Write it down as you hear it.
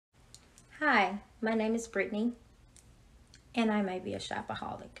Hi, my name is Brittany, and I may be a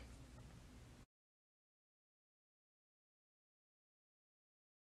shopaholic.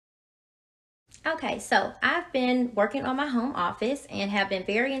 Okay, so I've been working on my home office and have been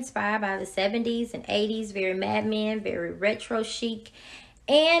very inspired by the 70s and 80s, very Mad Men, very retro chic.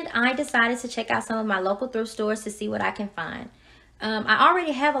 And I decided to check out some of my local thrift stores to see what I can find. I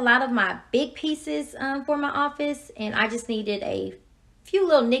already have a lot of my big pieces for my office, and I just needed a few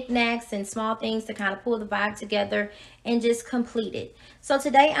little knickknacks and small things to kind of pull the vibe together and just complete it. So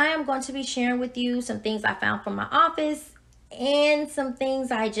today I am going to be sharing with you some things I found from my office and some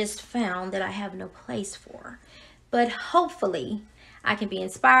things I just found that I have no place for. But hopefully I can be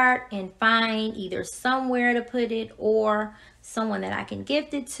inspired and find either somewhere to put it or someone that I can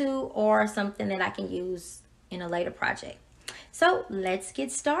gift it to or something that I can use in a later project. So let's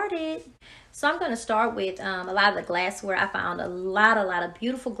get started. So I'm going to start with a lot of the glassware. I found a lot of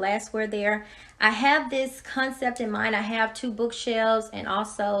beautiful glassware there. I have this concept in mind. I have two bookshelves and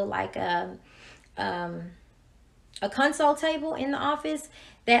also like a console table in the office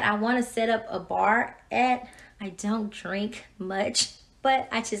that I want to set up a bar at. I don't drink much, but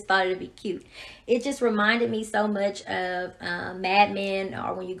I just thought it'd be cute. It just reminded me so much of Mad Men,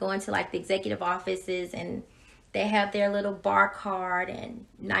 or when you go into like the executive offices and they have their little bar card and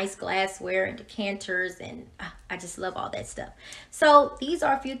nice glassware and decanters, and I just love all that stuff. So these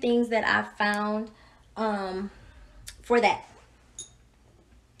are a few things that I found for that.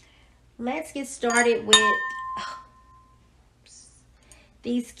 Let's get started with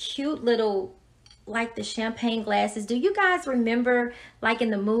these cute little, like the champagne glasses. Do you guys remember like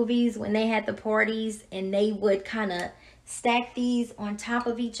in the movies when they had the parties and they would kind of stack these on top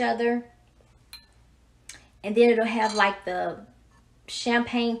of each other? And then it'll have like the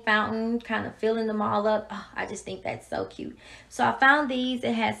champagne fountain kind of filling them all up. Oh, I just think that's so cute. So I found these.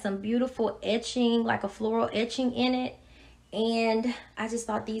 It has some beautiful etching, like a floral etching in it. And I just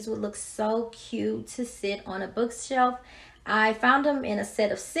thought these would look so cute to sit on a bookshelf. I found them in a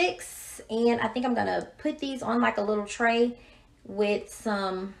set of 6. And I think I'm going to put these on like a little tray with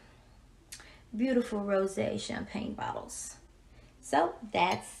some beautiful rosé champagne bottles. So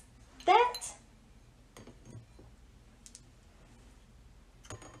that's that.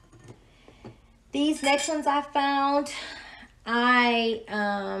 These next ones I found, I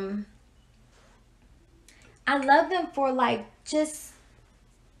love them for like just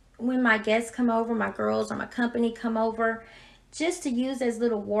when my guests come over, my girls or my company come over, just to use as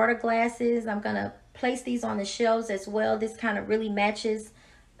little water glasses. I'm gonna place these on the shelves as well. This kind of really matches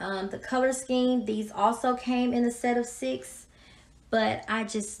the color scheme. These also came in a set of 6, but I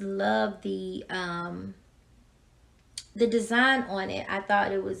just love the design on it. I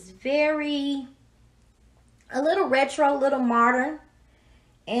thought it was a little retro, a little modern,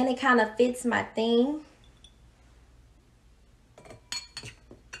 and it kind of fits my theme.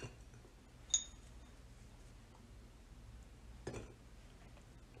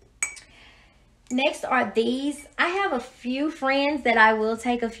 Next are these. I have a few friends that I will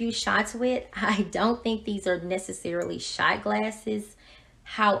take a few shots with. I don't think these are necessarily shot glasses.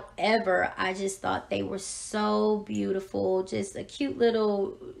 However, I just thought they were so beautiful. Just a cute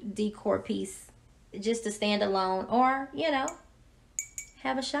little decor piece just to stand alone or, you know,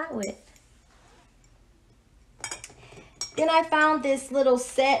 have a shot with. Then I found this little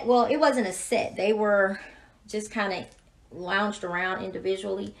set. Well, it wasn't a set. They were just kind of lounged around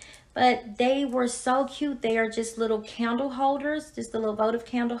individually, but they were so cute. They are just little candle holders, just the little votive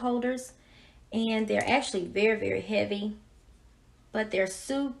candle holders, and they're actually very heavy, but they're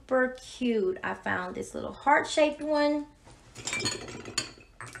super cute. I found this little heart-shaped one,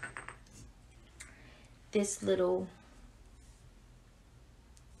 this little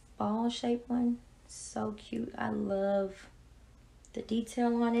ball-shaped one. So cute. I love the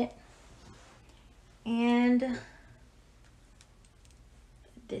detail on it. And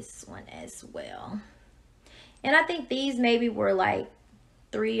this one as well. And I think these maybe were like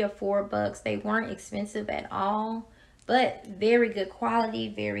 $3 or $4. They weren't expensive at all, but very good quality,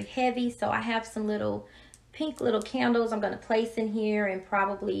 very heavy. So I have some little pink little candles I'm going to place in here and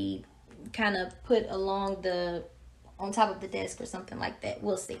probably kind of put along on top of the desk or something like that.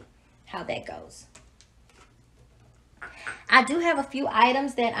 We'll see how that goes. I do have a few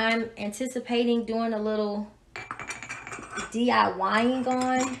items that I'm anticipating doing a little DIYing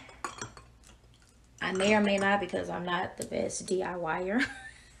on. I may or may not, because I'm not the best DIYer.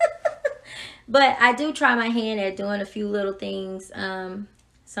 But I do try my hand at doing a few little things.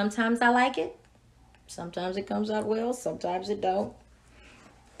 Sometimes I like it. Sometimes it comes out well. Sometimes it don't.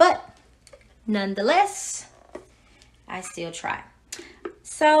 But nonetheless, I still try.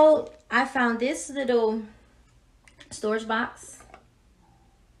 So I found this little storage box.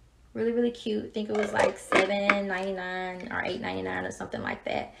 Really, really cute. I think it was like $7.99 or $8.99 or something like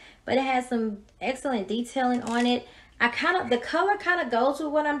that. But it has some excellent detailing on it. The color kind of goes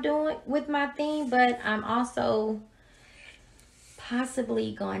with what I'm doing with my theme, but I'm also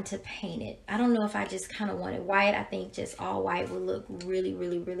possibly going to paint it. I don't know if I just kind of want it white. I think just all white would look really,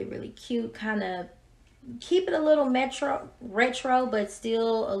 really, really, really cute. Kind of keep it a little retro, but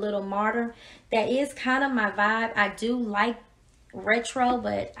still a little modern. That is kind of my vibe. I do like retro,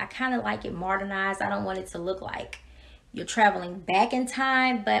 but I kind of like it modernized. I don't want it to look like you're traveling back in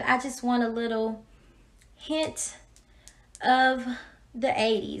time, but I just want a little hint of the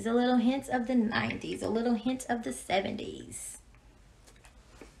 80s, a little hint of the 90s, a little hint of the 70s.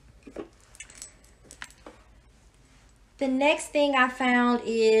 The next thing I found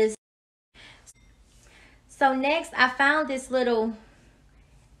is, so next I found this little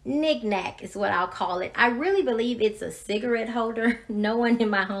knick-knack is what I'll call it. I really believe it's a cigarette holder. No one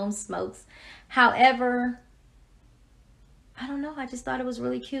in my home smokes. However, I don't know. I just thought it was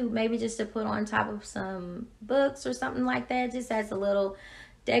really cute. Maybe just to put on top of some books or something like that. Just as a little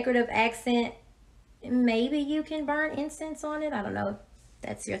decorative accent. Maybe you can burn incense on it. I don't know if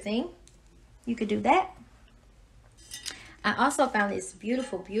that's your thing. You could do that. I also found this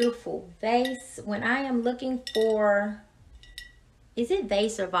beautiful, beautiful vase. When I am looking for, is it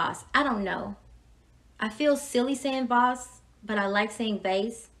vase or vase? I don't know. I feel silly saying vase, but I like saying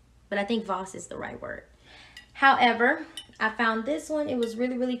vase. But I think vase is the right word. However, I found this one. It was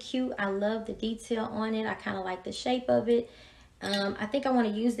really, really cute. I love the detail on it. I kind of like the shape of it. I think I want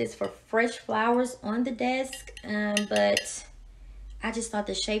to use this for fresh flowers on the desk. But I just thought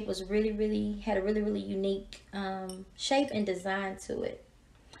the shape was really, had a really, unique shape and design to it.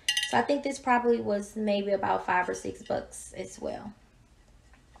 So I think this probably was maybe about $5 or $6 as well.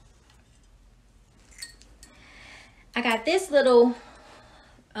 I got this little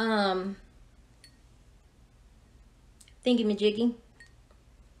thingy-majiggy.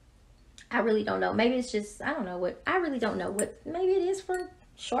 I really don't know. Maybe it's just, I don't know what, I really don't know what, maybe it is for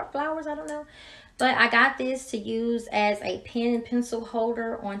short flowers. I don't know. But I got this to use as a pen and pencil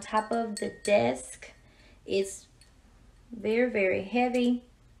holder on top of the desk. It's very, very heavy.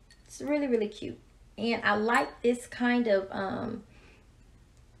 It's really, really cute. And I like this kind of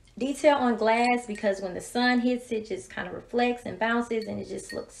detail on glass because when the sun hits it, just kind of reflects and bounces and it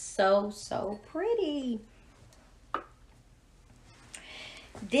just looks so, so pretty.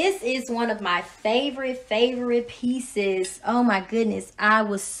 This is one of my favorite pieces. Oh my goodness. I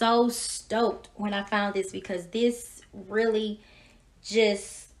was so stoked when I found this because this really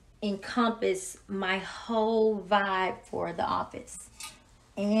just encompassed my whole vibe for the office.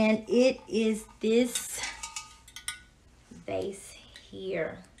 And it is this vase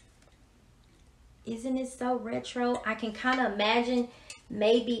here. Isn't it so retro? I can kind of imagine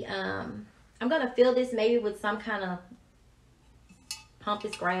maybe, I'm going to fill this maybe with some kind of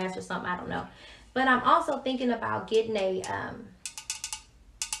pampas grass or something, I don't know. But I'm also thinking about getting a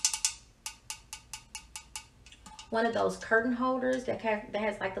one of those curtain holders that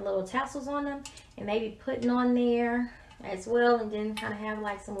has like the little tassels on them, and maybe putting on there as well, and then kind of have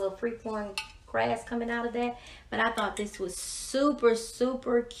like some little free flowing grass coming out of that. But I thought this was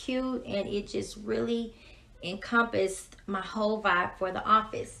super cute, and it just really encompassed my whole vibe for the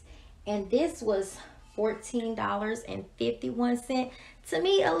office. And this was $14.51. To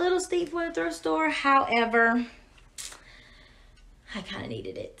me, a little steep for a thrift store. However, I kind of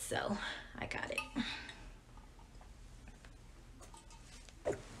needed it, so I got it.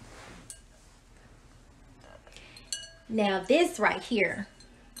 Now this right here,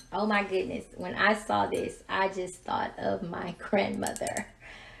 oh my goodness, when I saw this, I just thought of my grandmother,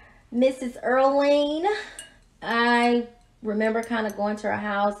 Mrs. Earlene. I remember kind of going to her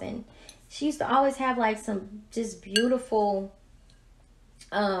house, and she used to always have like some just beautiful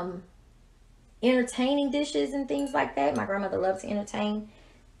entertaining dishes and things like that. My grandmother loved to entertain. I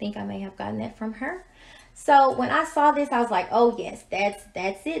think I may have gotten that from her. So when I saw this, I was like, oh yes, that's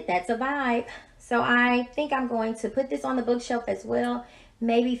it. That's a vibe. So I think I'm going to put this on the bookshelf as well.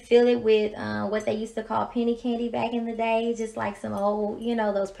 Maybe fill it with what they used to call penny candy back in the day. Just like some old, you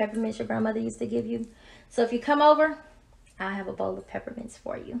know, those peppermints your grandmother used to give you. So if you come over, I'll have a bowl of peppermints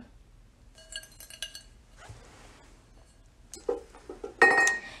for you.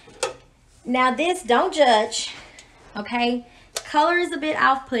 Now this, don't judge, okay? Color is a bit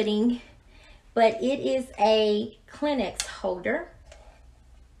off-putting, but it is a Kleenex holder.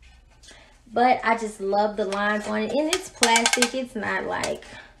 But I just love the lines on it. And it's plastic. It's not like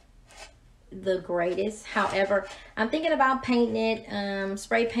the greatest. However, I'm thinking about painting it,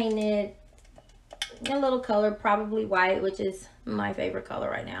 spray painting it a little color, probably white, which is my favorite color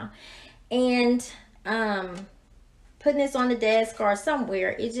right now. And putting this on the desk or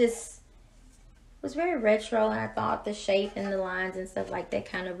somewhere. It just was very retro, and I thought the shape and the lines and stuff like that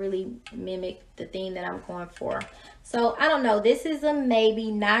kind of really mimicked the theme that I'm going for. So I don't know, this is a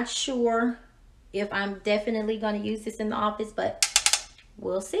maybe, not sure if I'm definitely going to use this in the office, but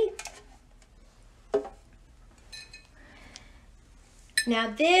we'll see.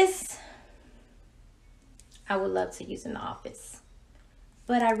 Now this I would love to use in the office,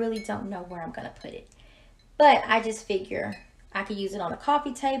 but I really don't know where I'm going to put it. But I just figure I could use it on a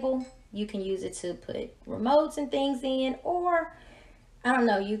coffee table. You can use it to put remotes and things in, or I don't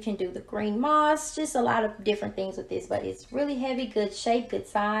know, you can do the green moss, just a lot of different things with this, but it's really heavy, good shape, good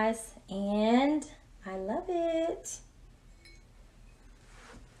size, and I love it.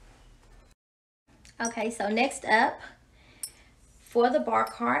 Okay, so next up, for the bar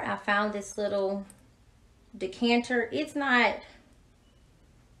cart, I found this little decanter. It's not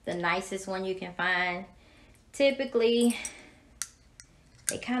the nicest one you can find. Typically,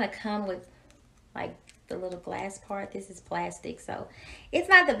 they kind of come with like the little glass part. This is plastic, so it's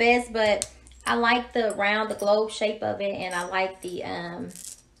not the best, but I like the round, the globe shape of it, and I like the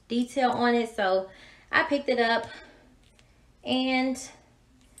detail on it, so I picked it up. And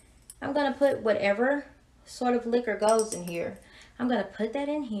I'm gonna put whatever sort of liquor goes in here. I'm gonna put that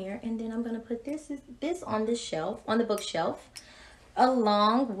in here, and then I'm gonna put this on the shelf, on the bookshelf,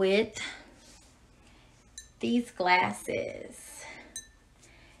 along with these glasses.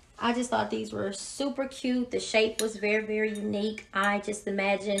 I just thought these were super cute. The shape was very, very unique. I just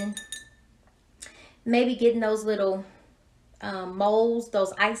imagine maybe getting those little molds,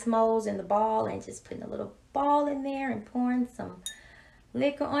 those ice molds in the ball, and just putting a little ball in there and pouring some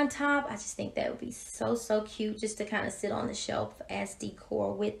liquor on top. I just think that would be so, so cute, just to kind of sit on the shelf as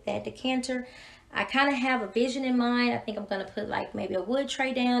decor with that decanter. I kind of have a vision in mind. I think I'm going to put like maybe a wood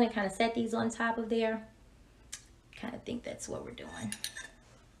tray down and kind of set these on top of there. Kind of think that's what we're doing.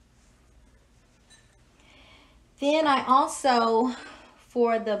 Then I also,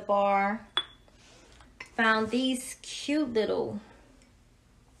 for the bar, found these cute little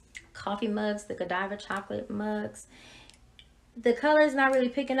coffee mugs, the Godiva chocolate mugs. The color is not really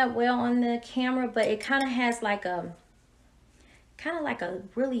picking up well on the camera, but it kind of has like a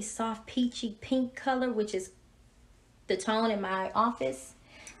really soft peachy pink color, which is the tone in my office.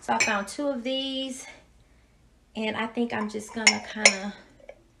 So I found 2 of these, and I think I'm just gonna kind of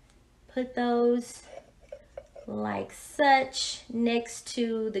put those like such next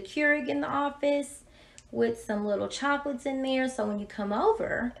to the Keurig in the office with some little chocolates in there, so when you come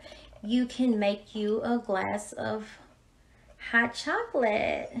over you can make you a glass of hot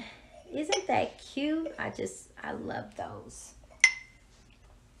chocolate. Isn't that cute? I love those.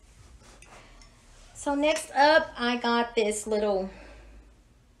 So next up, I got this little,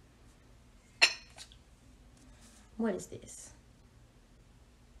 what is this?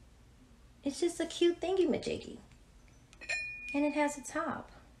 It's just a cute thingy-majiggy. And it has a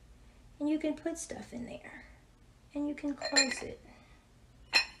top. And you can put stuff in there. And you can close it.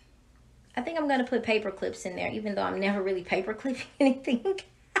 I think I'm going to put paper clips in there, even though I'm never really paper clipping anything.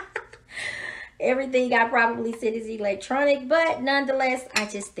 Everything I probably said is electronic, but nonetheless, I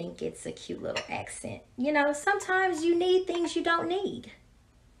just think it's a cute little accent. You know, sometimes you need things you don't need.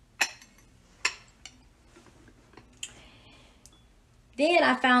 Then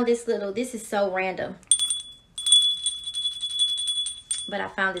I found this little, this is so random, but I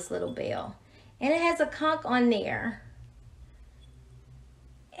found this little bell, and it has a conch on there.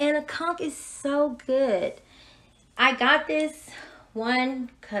 And a conch is so good. I got this, 1,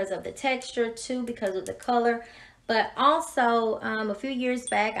 because of the texture, 2, because of the color, but also a few years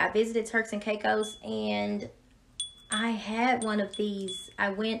back I visited Turks and Caicos, and I had one of these. I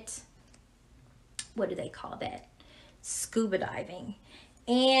went, what do they call that? Scuba diving.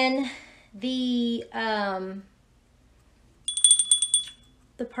 And the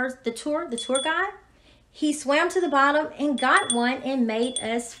tour guide, he swam to the bottom and got one and made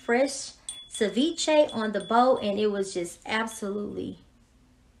us fresh ceviche on the boat, and it was just absolutely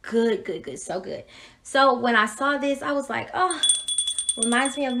good, so good. So when I saw this, I was like, oh,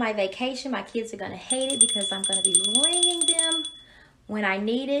 reminds me of my vacation. My kids are gonna hate it because I'm gonna be bringing them when I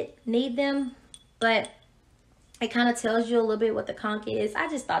need them, but it kind of tells you a little bit what the conch is. I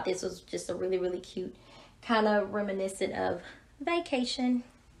just thought this was just a really, really cute, kind of reminiscent of vacation.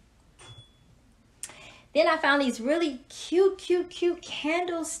 Then I found these really cute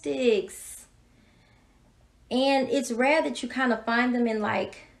candlesticks. And it's rare that you kind of find them in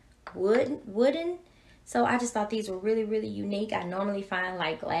like wooden. So I just thought these were really, really unique. I normally find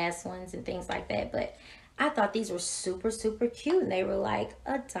like glass ones and things like that, but I thought these were super, super cute. And they were like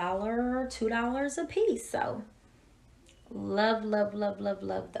 $1 or $2 a piece. So love, love, love, love,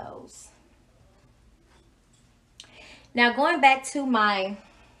 love those. Now going back to my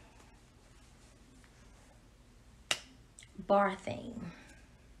bar thing,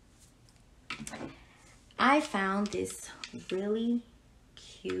 I found this really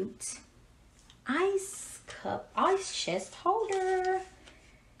cute ice chest holder,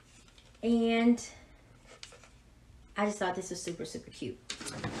 and I just thought this was super, super cute.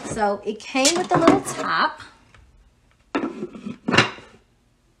 So it came with a little top.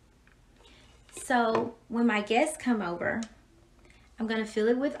 So when my guests come over, I'm gonna fill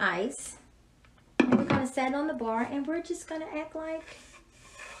it with ice, and we're gonna set it on the bar, and we're just gonna act like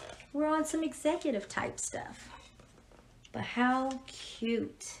we're on some executive type stuff. But how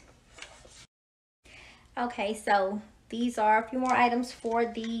cute. Okay, so these are a few more items for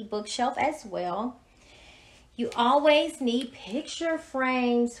the bookshelf as well. You always need picture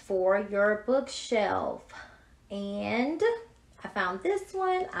frames for your bookshelf. And I found this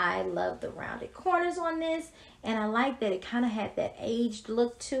one. I love the rounded corners on this. And I like that it kind of had that aged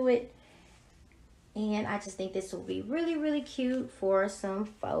look to it. And I just think this will be really, really cute for some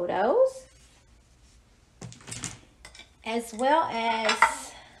photos. As well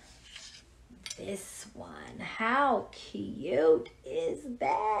as this one. How cute is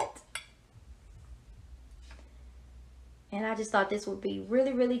that? And I just thought this would be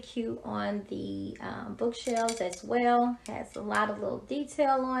really, really cute on the bookshelves as well. Has a lot of little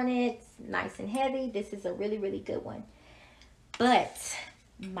detail on it. It's nice and heavy. This is a really, really good one. But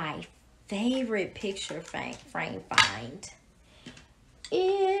my favorite picture frame find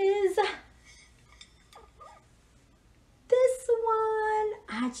is this one.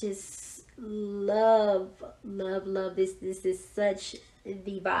 I just love, love, love this. This is such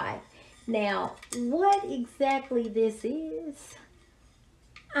the vibe. Now, what exactly this is,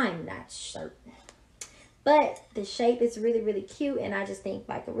 I'm not certain. But the shape is really, really cute. And I just think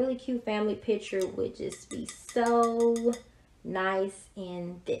like a really cute family picture would just be so nice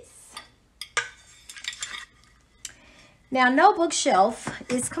in this. Now, no bookshelf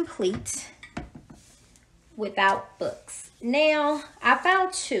is complete without books. Now, I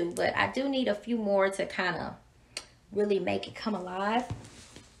found two, but I do need a few more to kind of really make it come alive.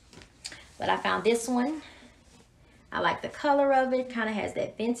 But I found this one. I like the color of it. Kind of has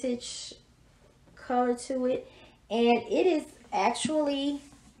that vintage color to it. And it is actually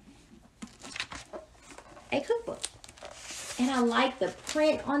a cookbook. And I like the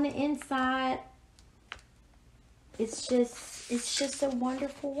print on the inside. It's just a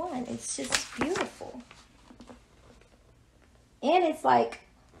wonderful one. It's just beautiful. And it's like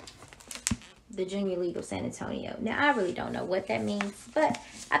the Junior League of San Antonio. Now, I really don't know what that means, but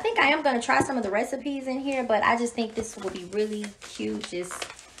I think I am going to try some of the recipes in here, but I just think this will be really cute. Just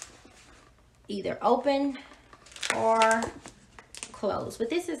either open or close. But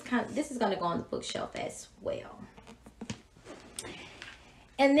this is going to go on the bookshelf as well.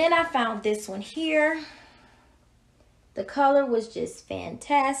 And then I found this one here. The color was just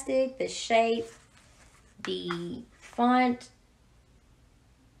fantastic. The shape, the font,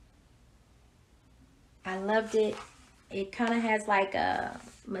 I loved it. It kind of has like a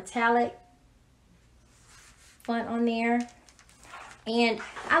metallic font on there. And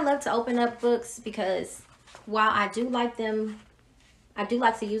I love to open up books because while I do like them, I do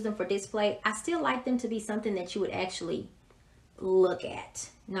like to use them for display, I still like them to be something that you would actually look at,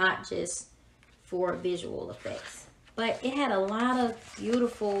 not just for visual effects. But it had a lot of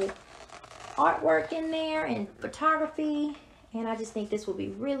beautiful artwork in there and photography. And I just think this will be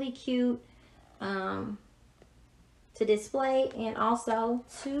really cute to display and also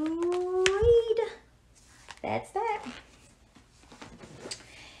to read. That's that.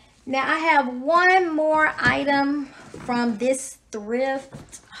 Now I have one more item from this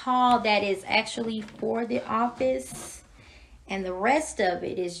thrift haul that is actually for the office, and the rest of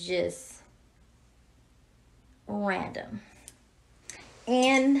it is just random.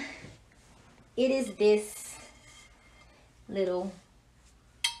 And it is this little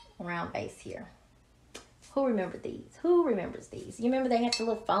round base here. Who remembered these? Who remembers these? You remember they had the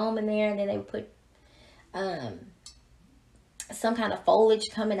little foam in there, and then they would put some kind of foliage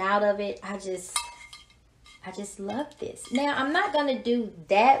coming out of it. I just love this. Now, I'm not going to do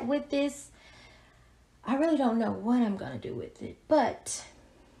that with this. I really don't know what I'm going to do with it, but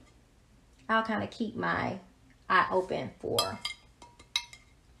I'll kind of keep my eye open for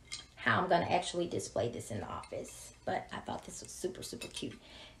how I'm going to actually display this in the office. But I thought this was super, super cute.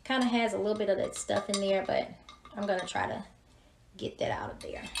 Kind of has a little bit of that stuff in there, but I'm going to try to get that out of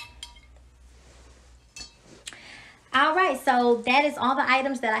there. All right, so that is all the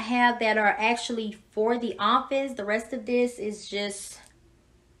items that I have that are actually for the office. The rest of this is just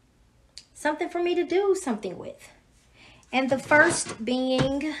something for me to do something with. And the first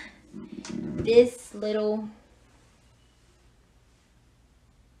being this little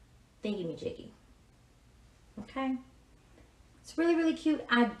thingy-majiggy. Okay. It's really, really cute.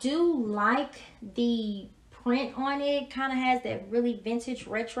 I do like the print on it. Kind of has that really vintage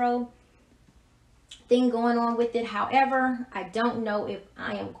retro thing going on with it. However, I don't know if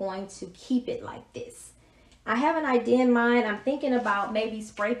I am going to keep it like this. I have an idea in mind. I'm thinking about maybe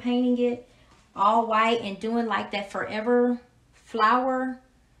spray painting it all white and doing like that forever flower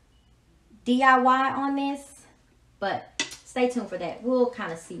DIY on this. But stay tuned for that. We'll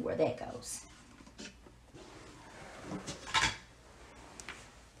kind of see where that goes.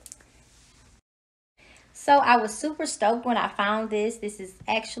 So I was super stoked when I found this. This is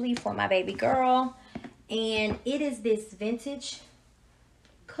actually for my baby girl. And it is this vintage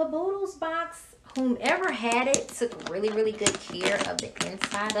caboodles box. Whomever had it took really, really good care of the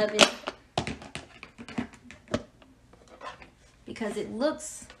inside of it. Because it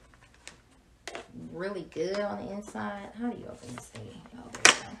looks really good on the inside. How do you open this thing? Oh,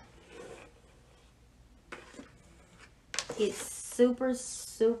 there we go. It's super,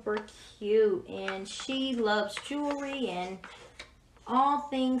 super cute. And she loves jewelry and all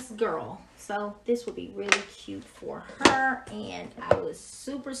things girl. So this would be really cute for her. And I was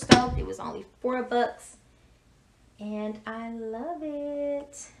super stoked. It was only $4. And I love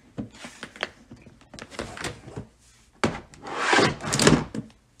it.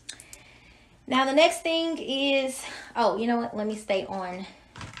 Now the next thing is, oh, you know what? Let me stay on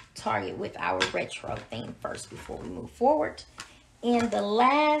target with our retro theme first before we move forward. And the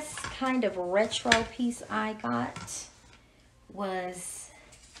last kind of retro piece I got was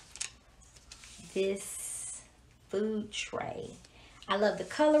this food tray. I love the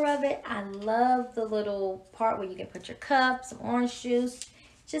color of it. I love the little part where you can put your cup, some orange juice.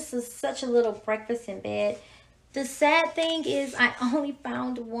 Just such a little breakfast in bed. The sad thing is I only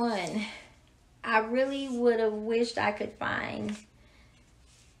found one. I really would have wished I could find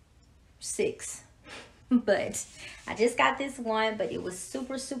 6. But I just got this one, but it was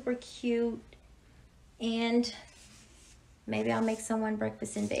super, super cute. And maybe I'll make someone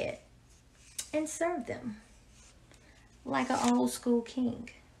breakfast in bed and serve them like an old school king.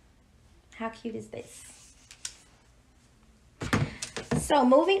 How cute is this? So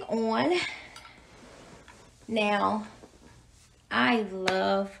moving on. Now, I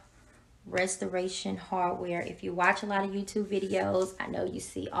love restoration hardware. If you watch a lot of YouTube videos, I know you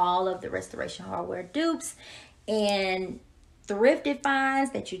see all of the restoration hardware dupes and thrifted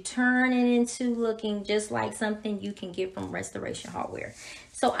finds that you turn it into looking just like something you can get from restoration hardware.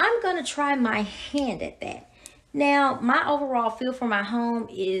 So I'm going to try my hand at that. Now, my overall feel for my home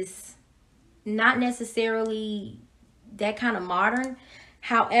is not necessarily that kind of modern.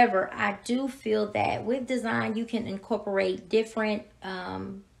 However, I do feel that with design, you can incorporate different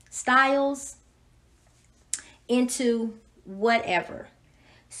styles into whatever.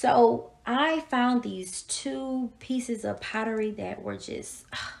 So I found these 2 pieces of pottery that were just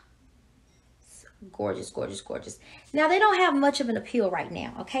gorgeous, gorgeous, gorgeous. Now they don't have much of an appeal right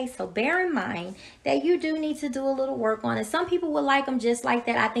now, okay? So bear in mind that you do need to do a little work on it. Some people will like them just like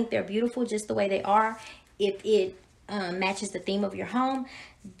that. I think they're beautiful just the way they are if it matches the theme of your home.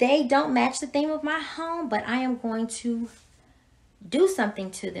 They don't match the theme of my home, but I am going to do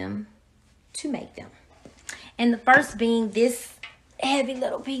something to them to make them. And the first being this heavy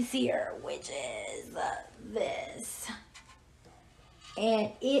little piece here, which is this.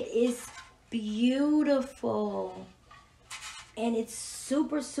 And it is beautiful. And it's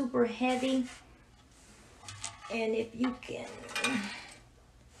super, super heavy. And if you can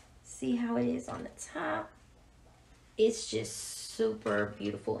see how it is on the top, it's just super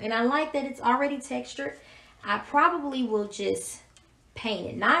beautiful. And I like that it's already textured. I probably will just paint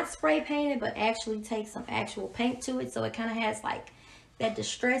it, not spray paint it, but actually take some actual paint to it, so it kind of has like that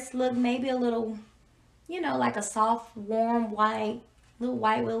distressed look, maybe a little, you know, like a soft warm white, little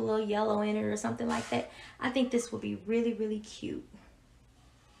white with a little yellow in it or something like that. I think this would be really, really cute.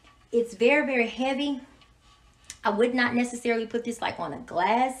 It's very, very heavy. I would not necessarily put this like on a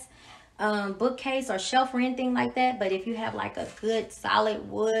glass bookcase or shelf or anything like that, but if you have like a good solid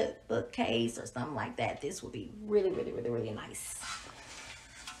wood bookcase or something like that, this would be really, really, really, really nice.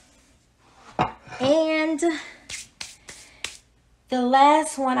 And the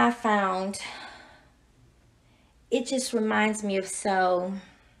last one I found, it just reminds me of so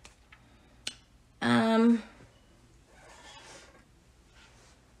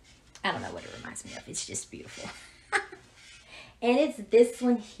I don't know what it reminds me of. It's just beautiful. And it's this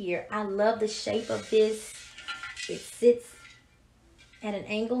one here. I love the shape of this. It sits at an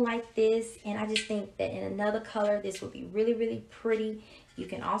angle like this, and I just think that in another color this would be really, really pretty. You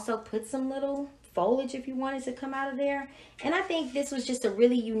can also put some little foliage if you wanted to come out of there, and I think this was just a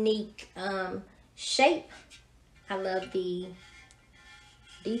really unique shape. I love the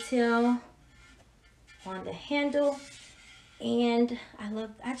detail on the handle, and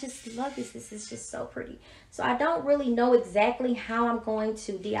I just love this. This is just so pretty. So I don't really know exactly how I'm going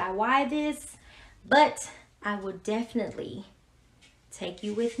to DIY this, but I will definitely take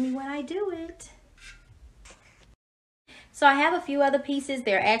you with me when I do it. So I have a few other pieces.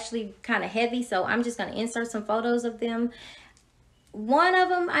 They're actually kind of heavy, so I'm just going to insert some photos of them. One of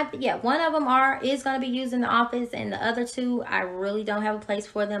them, is going to be used in the office, and the other two, I really don't have a place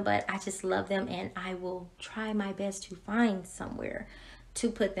for them, but I just love them, and I will try my best to find somewhere to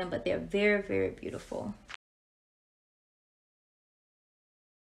put them, but they're very, very beautiful.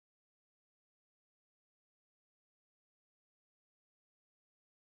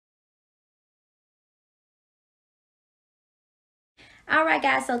 All right,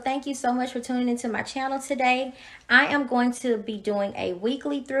 guys, so thank you so much for tuning into my channel today. I am going to be doing a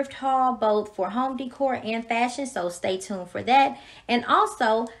weekly thrift haul, both for home decor and fashion, so stay tuned for that. And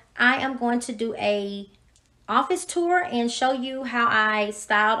also, I am going to do a office tour and show you how I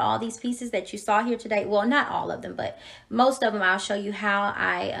styled all these pieces that you saw here today. Well, not all of them, but most of them. I'll show you how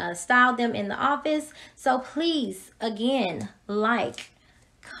I styled them in the office. So please, again, like,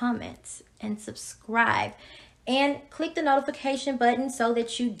 comment, and subscribe. And click the notification button so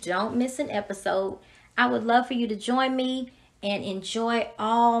that you don't miss an episode. I would love for you to join me and enjoy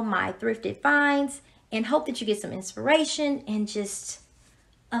all my thrifted finds, and hope that you get some inspiration and just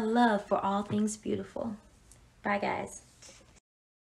a love for all things beautiful. Bye, guys.